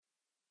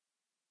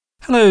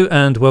Hello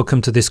and welcome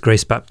to this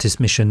Grace Baptist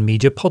Mission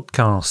Media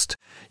podcast.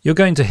 You're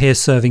going to hear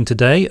Serving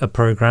Today, a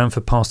programme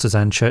for pastors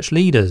and church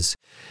leaders.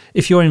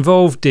 If you're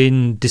involved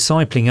in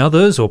discipling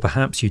others, or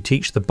perhaps you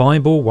teach the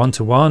Bible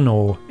one-to-one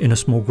or in a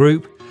small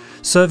group,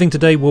 Serving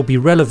Today will be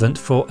relevant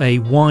for a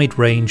wide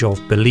range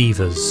of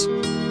believers.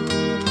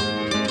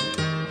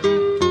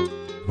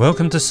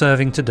 Welcome to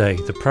Serving Today,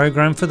 the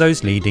programme for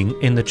those leading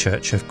in the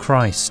Church of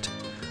Christ.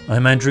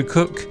 I'm Andrew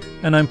Cook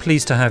and I'm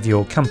pleased to have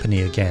your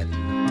company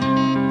again.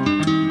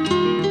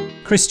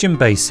 Christian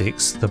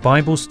Basics, the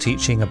Bible's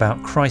teaching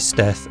about Christ's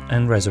death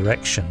and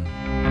resurrection.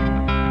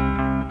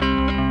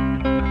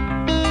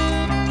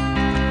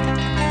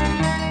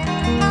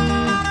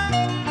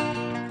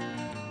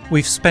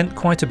 We've spent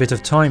quite a bit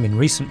of time in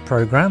recent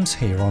programmes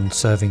here on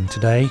Serving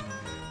Today,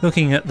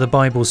 looking at the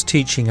Bible's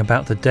teaching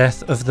about the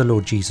death of the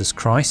Lord Jesus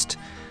Christ,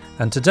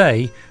 and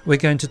today we're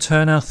going to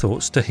turn our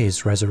thoughts to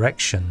his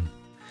resurrection.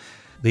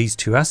 These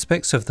two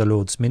aspects of the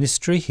Lord's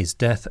ministry, his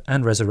death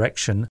and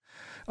resurrection,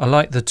 are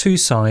like the two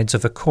sides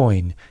of a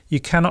coin.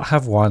 You cannot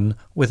have one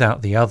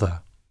without the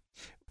other.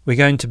 We're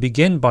going to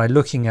begin by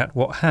looking at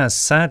what has,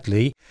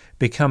 sadly,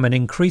 become an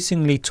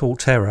increasingly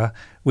taught error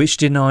which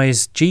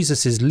denies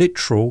Jesus'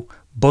 literal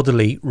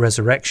bodily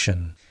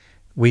resurrection.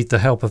 With the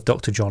help of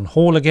Dr. John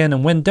Hall again,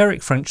 and when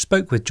Derek French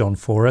spoke with John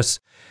for us,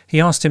 he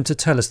asked him to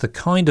tell us the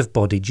kind of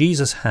body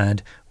Jesus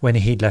had when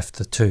he left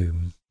the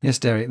tomb. Yes,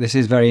 Derek, this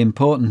is very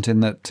important in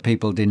that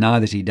people deny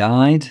that he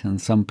died, and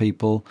some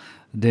people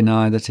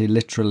deny that he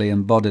literally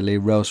and bodily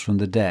rose from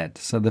the dead.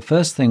 So the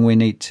first thing we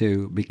need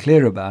to be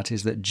clear about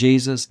is that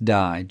Jesus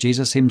died.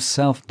 Jesus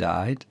himself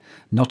died,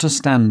 not a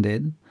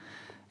stand-in.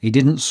 He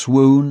didn't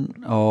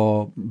swoon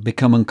or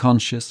become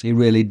unconscious. He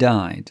really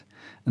died.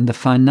 And the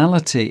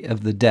finality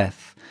of the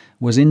death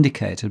was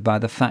indicated by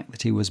the fact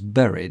that he was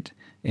buried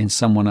in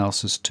someone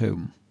else's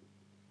tomb.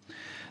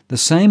 The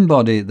same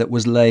body that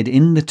was laid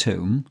in the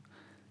tomb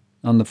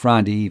on the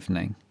Friday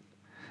evening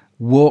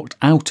walked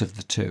out of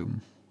the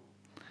tomb.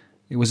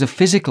 It was a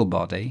physical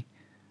body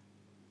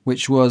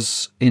which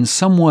was in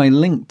some way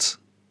linked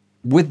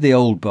with the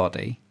old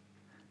body,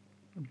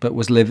 but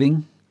was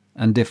living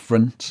and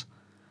different,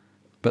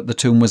 but the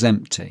tomb was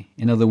empty.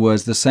 In other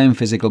words, the same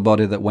physical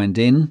body that went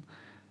in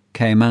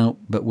came out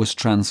but was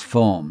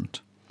transformed.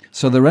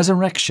 So the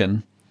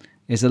resurrection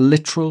is a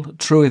literal,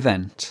 true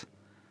event.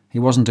 He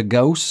wasn't a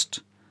ghost,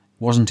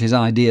 wasn't his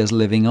ideas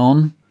living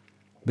on,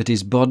 but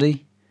his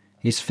body,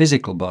 his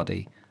physical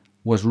body,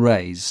 was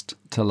raised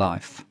to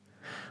life.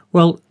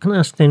 Well, can I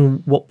ask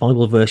then, what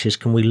Bible verses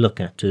can we look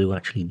at to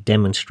actually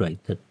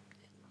demonstrate that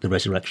the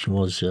resurrection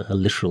was a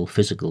literal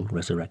physical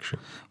resurrection?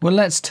 Well,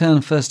 let's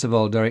turn first of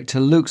all, Derek, to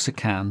Luke's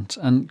account.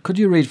 And could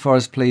you read for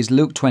us, please,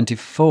 Luke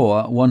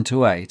 24,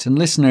 1-8? And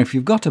listener, if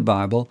you've got a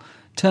Bible,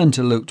 turn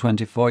to Luke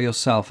 24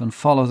 yourself and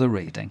follow the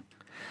reading.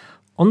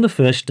 On the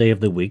first day of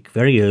the week,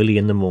 very early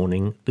in the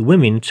morning, the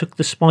women took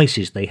the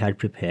spices they had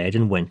prepared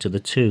and went to the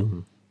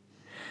tomb.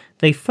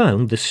 They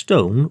found the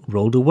stone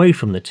rolled away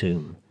from the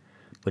tomb,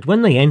 but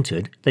when they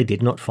entered, they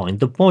did not find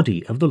the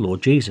body of the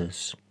Lord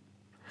Jesus.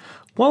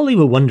 While they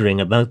were wondering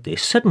about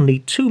this, suddenly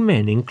two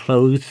men in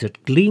clothes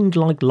that gleamed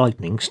like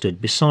lightning stood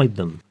beside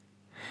them.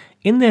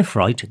 In their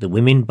fright, the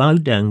women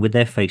bowed down with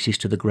their faces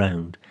to the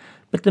ground,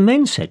 but the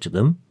men said to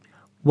them,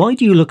 "Why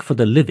do you look for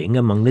the living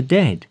among the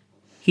dead?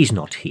 He's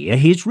not here,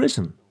 he is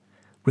risen.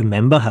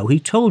 Remember how he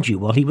told you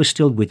while he was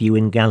still with you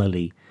in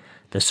Galilee.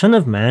 The Son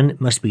of Man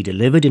must be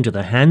delivered into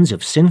the hands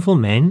of sinful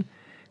men,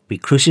 be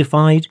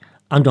crucified,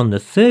 and on the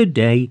third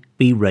day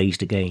be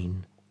raised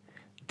again."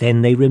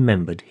 Then they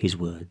remembered his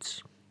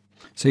words.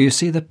 So you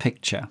see the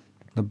picture.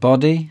 The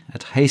body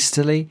had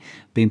hastily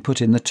been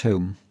put in the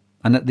tomb,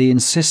 and at the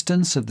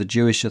insistence of the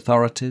Jewish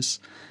authorities,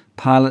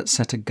 Pilate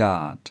set a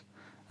guard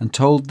and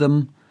told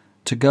them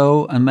to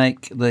go and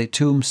make the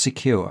tomb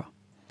secure.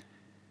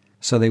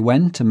 So they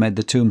went and made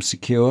the tomb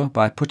secure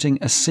by putting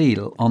a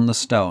seal on the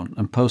stone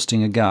and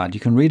posting a guard. You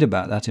can read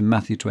about that in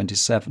Matthew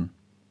 27.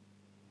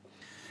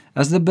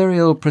 As the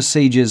burial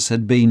procedures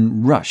had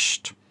been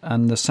rushed,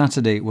 and the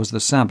Saturday was the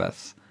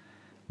Sabbath,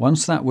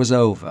 once that was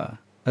over,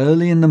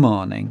 early in the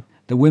morning,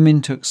 the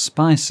women took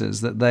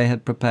spices that they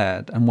had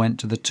prepared and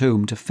went to the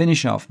tomb to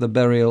finish off the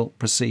burial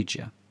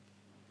procedure.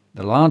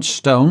 The large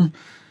stone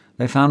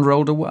they found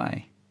rolled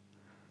away,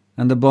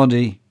 and the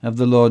body of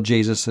the Lord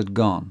Jesus had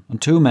gone. And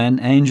two men,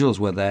 angels,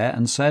 were there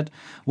and said,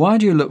 "Why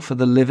do you look for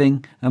the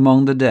living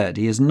among the dead?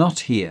 He is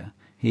not here,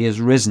 he is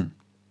risen."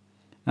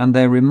 And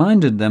they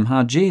reminded them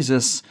how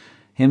Jesus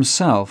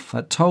himself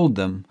had told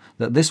them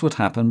that this would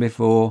happen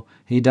before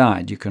he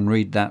died. You can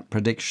read that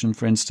prediction,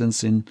 for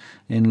instance, in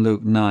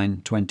Luke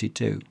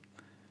 9:22.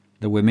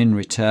 The women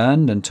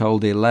returned and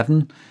told the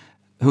 11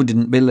 who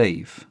didn't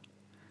believe.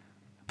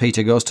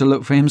 Peter goes to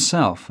look for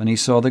himself, and he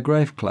saw the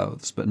grave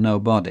clothes, but no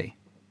body.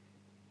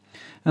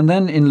 And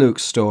then in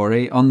Luke's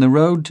story, on the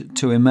road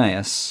to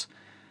Emmaus,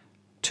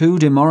 two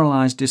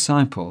demoralized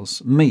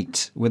disciples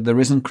meet with the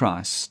risen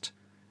Christ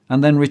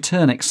and then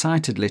return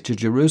excitedly to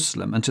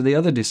Jerusalem and to the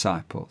other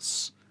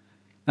disciples.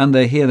 And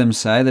they hear them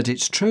say that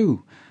it's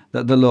true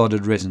that the Lord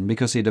had risen,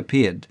 because he'd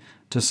appeared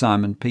to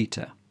Simon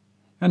Peter.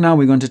 And now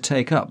we're going to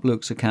take up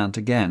Luke's account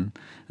again,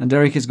 and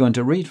Derek is going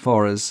to read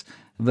for us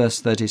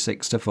verse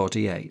 36 to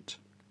 48.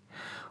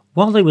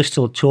 While they were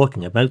still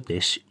talking about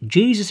this,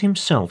 Jesus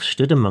himself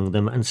stood among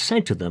them and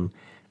said to them,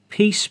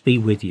 "Peace be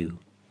with you."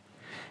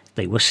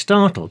 They were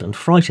startled and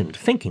frightened,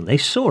 thinking they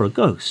saw a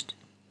ghost.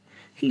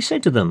 He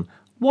said to them,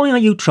 "Why are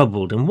you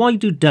troubled, and why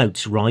do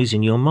doubts rise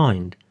in your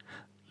mind?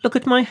 Look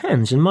at my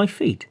hands and my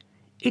feet.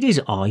 It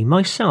is I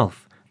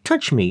myself.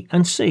 Touch me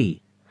and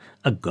see.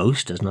 A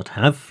ghost does not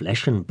have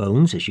flesh and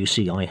bones as you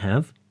see I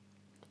have."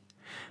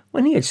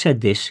 When he had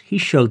said this, he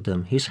showed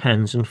them his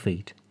hands and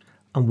feet.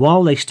 And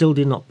while they still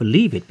did not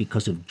believe it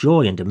because of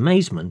joy and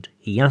amazement,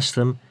 he asked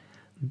them,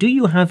 "Do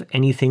you have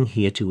anything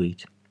here to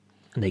eat?"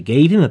 And they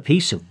gave him a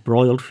piece of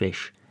broiled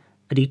fish,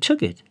 and he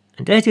took it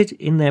and ate it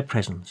in their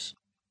presence.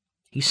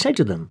 He said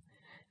to them,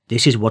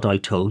 "This is what I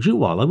told you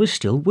while I was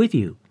still with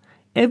you.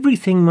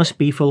 Everything must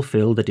be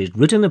fulfilled that is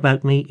written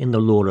about me in the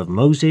law of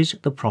Moses,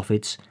 the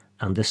prophets,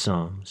 and the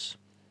Psalms."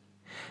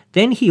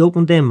 Then he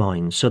opened their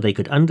minds so they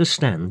could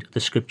understand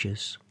the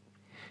Scriptures.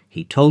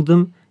 He told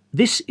them,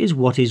 "This is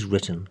what is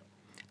written.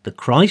 The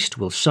Christ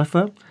will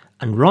suffer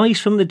and rise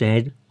from the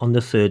dead on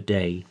the third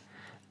day,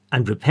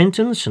 and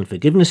repentance and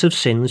forgiveness of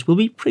sins will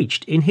be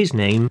preached in his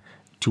name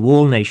to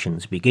all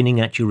nations, beginning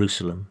at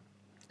Jerusalem.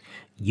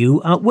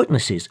 You are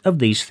witnesses of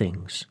these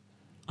things.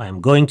 I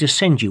am going to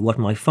send you what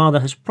my Father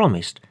has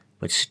promised,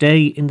 but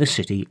stay in the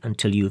city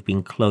until you have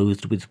been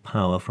clothed with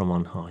power from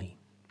on high."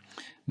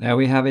 There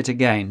we have it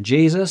again.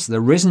 Jesus,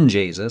 the risen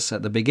Jesus,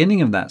 at the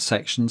beginning of that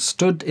section,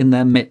 stood in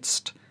their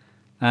midst,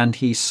 and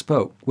he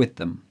spoke with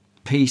them.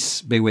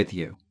 "Peace be with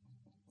you."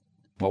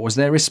 What was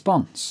their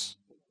response?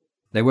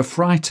 They were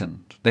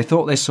frightened. They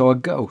thought they saw a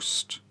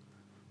ghost.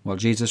 Well,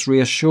 Jesus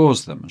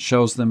reassures them,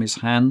 shows them his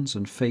hands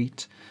and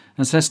feet,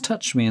 and says,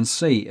 "Touch me and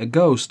see. A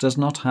ghost does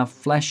not have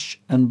flesh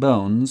and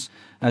bones,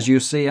 as you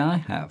see I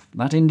have."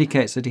 That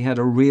indicates that he had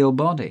a real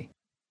body.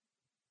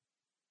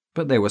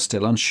 But they were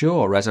still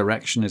unsure.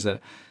 Resurrection is an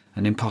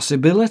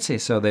impossibility,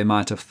 so they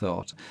might have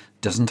thought.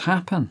 Doesn't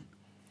happen.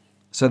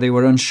 So they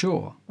were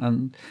unsure.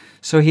 And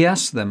so he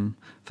asked them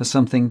for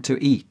something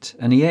to eat,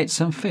 and he ate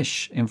some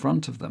fish in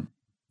front of them.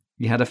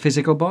 He had a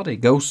physical body.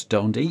 Ghosts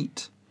don't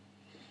eat.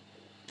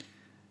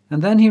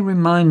 And then he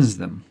reminds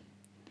them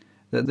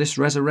that this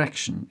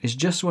resurrection is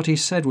just what he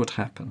said would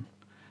happen,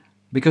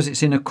 because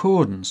it's in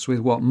accordance with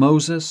what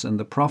Moses and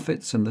the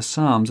prophets and the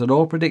Psalms had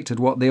all predicted,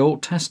 what the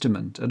Old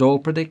Testament had all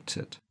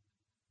predicted.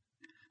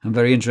 And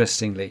very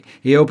interestingly,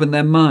 he opened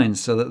their minds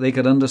so that they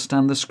could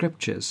understand the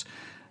Scriptures.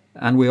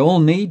 And we all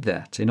need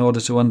that in order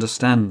to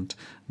understand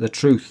the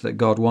truth that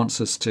God wants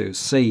us to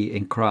see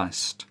in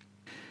Christ.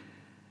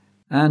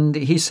 And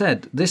he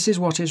said, "This is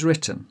what is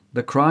written.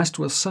 The Christ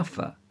will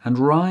suffer and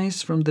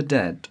rise from the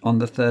dead on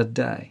the third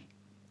day."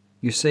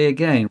 You see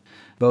again,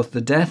 both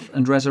the death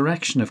and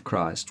resurrection of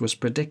Christ was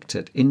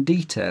predicted in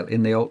detail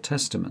in the Old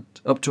Testament,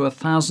 up to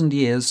 1,000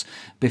 years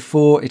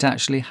before it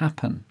actually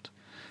happened.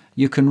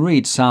 You can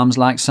read Psalms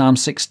like Psalm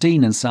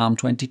 16 and Psalm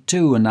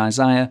 22 and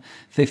Isaiah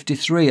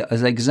 53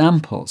 as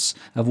examples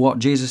of what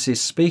Jesus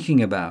is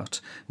speaking about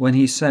when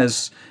he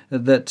says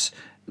that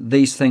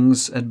these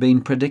things had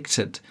been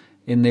predicted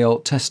in the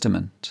Old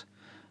Testament.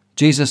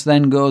 Jesus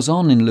then goes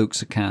on in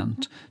Luke's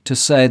account to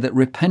say that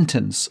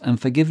repentance and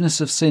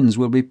forgiveness of sins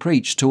will be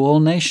preached to all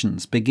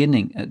nations,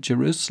 beginning at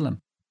Jerusalem.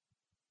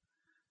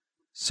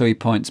 So he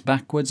points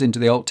backwards into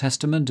the Old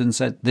Testament and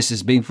said, this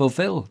has been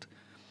fulfilled.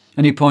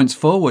 And he points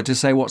forward to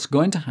say what's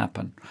going to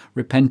happen.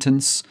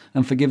 Repentance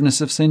and forgiveness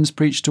of sins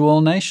preached to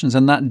all nations,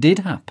 and that did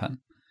happen.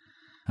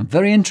 And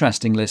very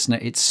interesting, listener,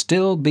 it's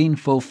still been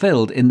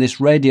fulfilled in this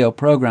radio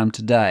program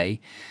today,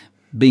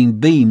 being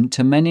beamed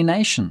to many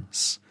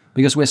nations,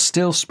 because we're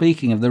still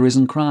speaking of the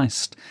risen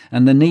Christ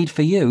and the need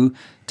for you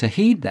to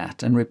heed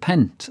that and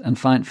repent and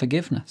find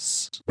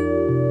forgiveness.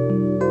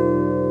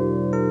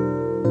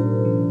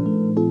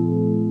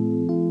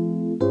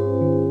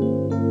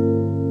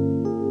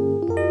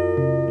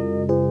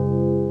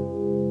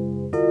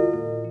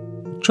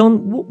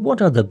 John,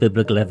 what other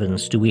biblical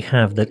evidence do we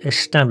have that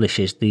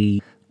establishes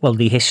the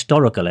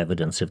historical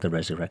evidence of the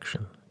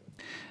resurrection?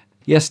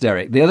 Yes,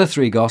 Derek, the other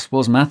three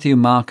Gospels, Matthew,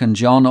 Mark and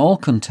John, all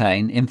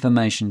contain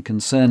information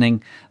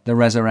concerning the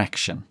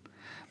resurrection.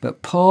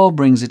 But Paul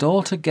brings it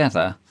all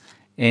together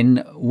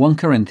in 1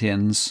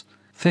 Corinthians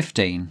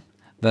 15,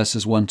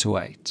 verses 1 to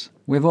 8.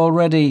 We've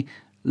already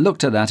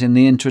looked at that in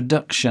the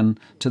introduction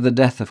to the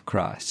death of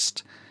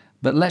Christ.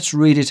 But let's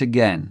read it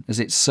again, as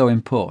it's so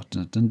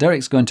important. And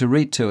Derek's going to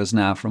read to us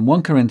now from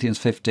 1 Corinthians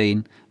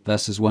 15,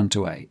 verses 1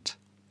 to 8.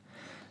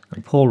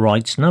 And Paul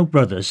writes, "Now,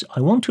 brothers,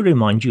 I want to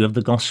remind you of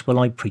the gospel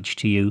I preached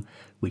to you,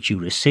 which you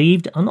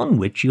received and on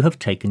which you have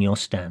taken your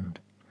stand.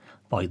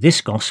 By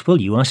this gospel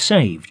you are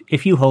saved,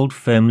 if you hold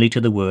firmly to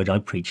the word I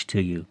preached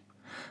to you.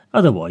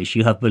 Otherwise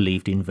you have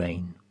believed in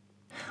vain.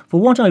 For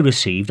what I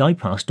received I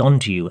passed on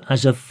to you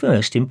as of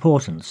first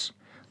importance,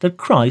 that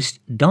Christ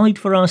died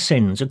for our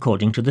sins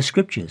according to the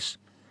Scriptures,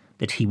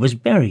 that he was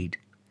buried,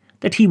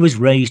 that he was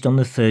raised on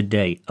the third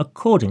day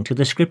according to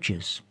the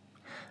Scriptures,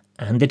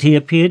 and that he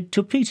appeared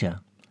to Peter,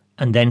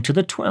 and then to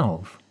the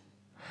 12.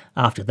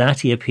 After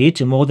that he appeared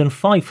to more than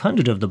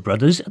 500 of the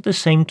brothers at the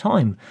same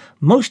time,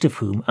 most of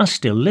whom are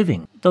still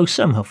living, though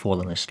some have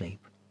fallen asleep.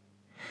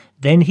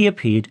 Then he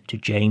appeared to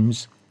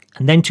James,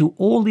 and then to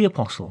all the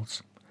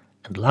apostles,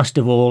 and last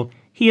of all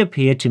he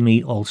appeared to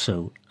me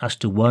also, as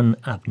to one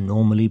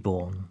abnormally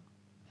born.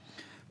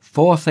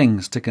 4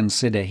 things to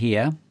consider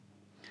here.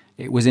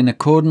 It was in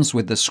accordance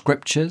with the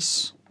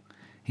Scriptures.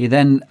 He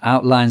then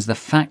outlines the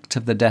fact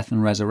of the death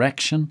and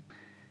resurrection.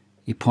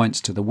 He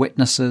points to the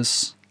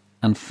witnesses,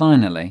 and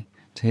finally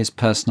to his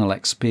personal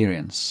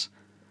experience.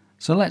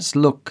 So let's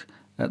look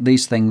at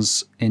these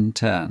things in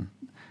turn.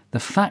 The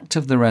fact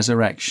of the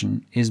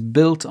resurrection is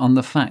built on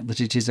the fact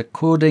that it is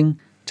according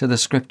to the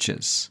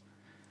Scriptures.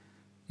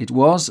 It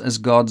was as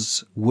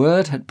God's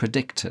word had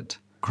predicted.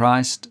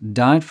 Christ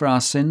died for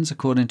our sins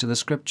according to the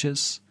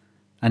Scriptures,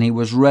 and he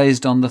was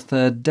raised on the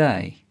third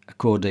day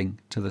according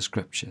to the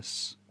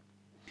Scriptures.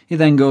 He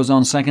then goes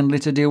on, secondly,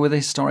 to deal with a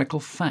historical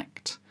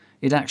fact.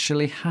 It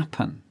actually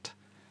happened.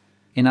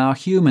 In our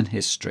human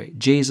history,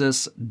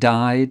 Jesus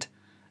died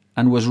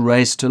and was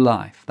raised to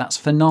life. That's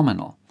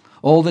phenomenal.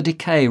 All the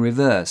decay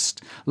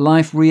reversed.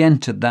 Life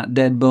re-entered that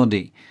dead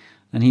body,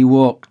 and he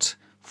walked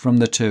from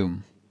the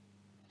tomb.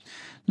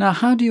 Now,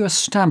 how do you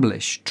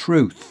establish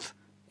truth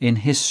in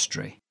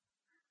history?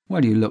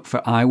 Well, you look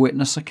for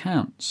eyewitness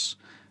accounts,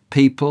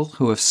 people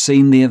who have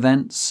seen the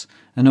events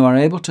and who are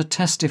able to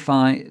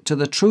testify to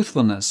the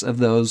truthfulness of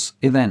those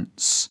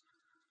events.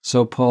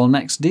 So Paul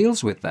next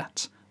deals with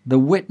that, the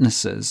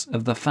witnesses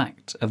of the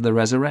fact of the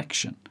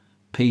resurrection.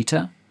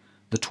 Peter,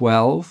 the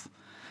 12,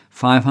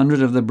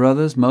 500 of the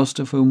brothers, most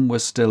of whom were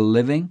still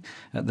living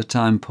at the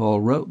time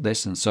Paul wrote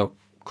this, and so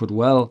could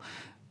well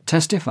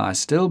testify,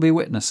 still be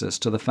witnesses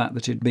to the fact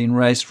that he'd been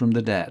raised from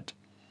the dead.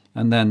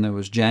 And then there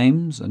was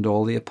James and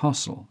all the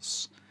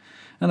apostles.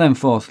 And then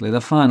fourthly, the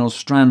final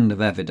strand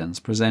of evidence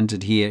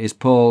presented here is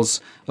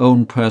Paul's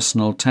own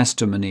personal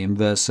testimony in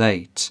verse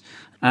 8.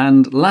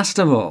 And last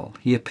of all,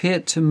 he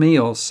appeared to me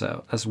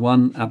also as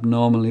one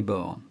abnormally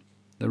born.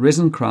 The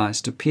risen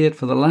Christ appeared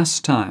for the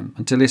last time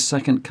until his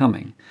second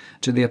coming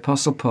to the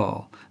Apostle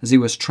Paul as he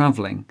was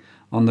travelling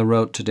on the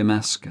road to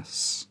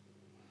Damascus.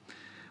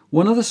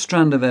 One other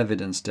strand of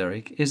evidence,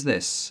 Derek, is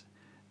this: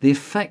 the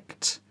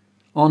effect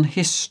on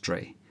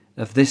history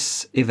of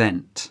this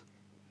event.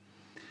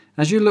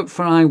 As you look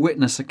for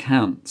eyewitness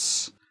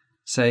accounts,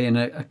 say in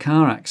a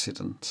car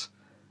accident,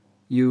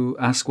 you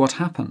ask what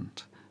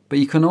happened. But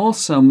you can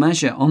also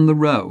measure on the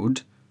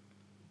road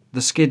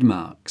the skid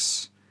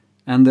marks.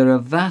 And there are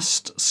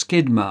vast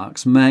skid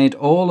marks made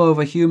all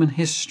over human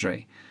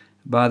history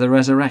by the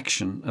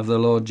resurrection of the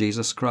Lord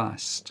Jesus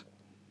Christ.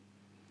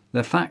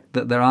 The fact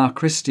that there are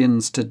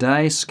Christians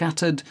today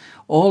scattered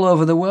all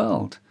over the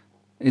world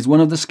is one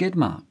of the skid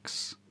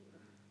marks.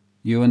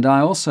 You and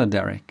I also,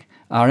 Derek,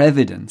 are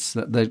evidence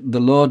that the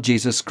Lord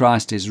Jesus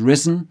Christ is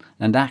risen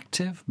and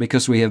active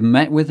because we have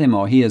met with him,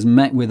 or he has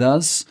met with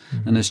us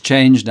and has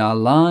changed our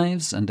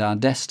lives and our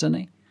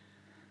destiny.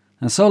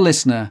 And so,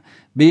 listener,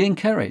 be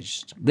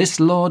encouraged. This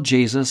Lord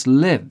Jesus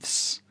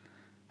lives,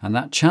 and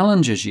that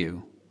challenges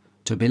you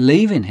to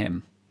believe in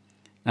him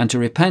and to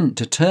repent,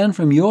 to turn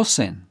from your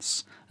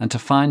sins and to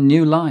find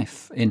new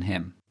life in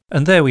him.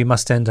 And there we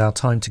must end our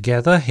time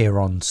together here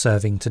on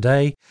Serving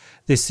Today.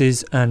 This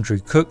is Andrew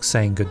Cook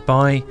saying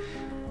goodbye.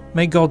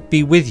 May God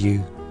be with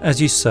you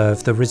as you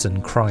serve the risen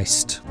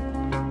Christ.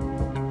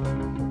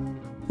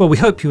 Well, we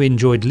hope you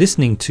enjoyed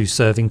listening to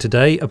Serving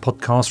Today, a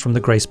podcast from the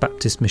Grace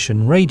Baptist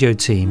Mission radio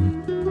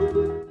team.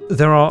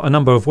 There are a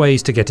number of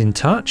ways to get in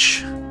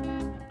touch.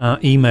 Our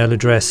email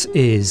address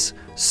is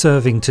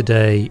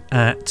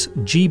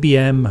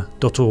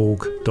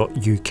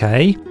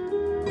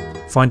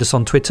servingtoday@gbm.org.uk. Find us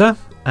on Twitter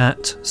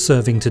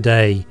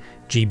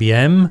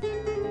 @ServingTodayGBM,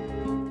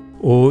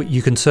 or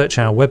you can search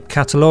our web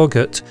catalogue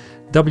at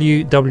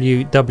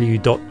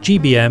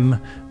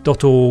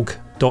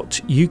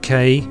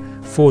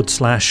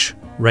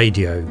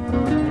www.gbm.org.uk/radio.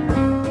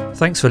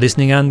 Thanks for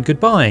listening and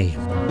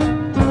goodbye.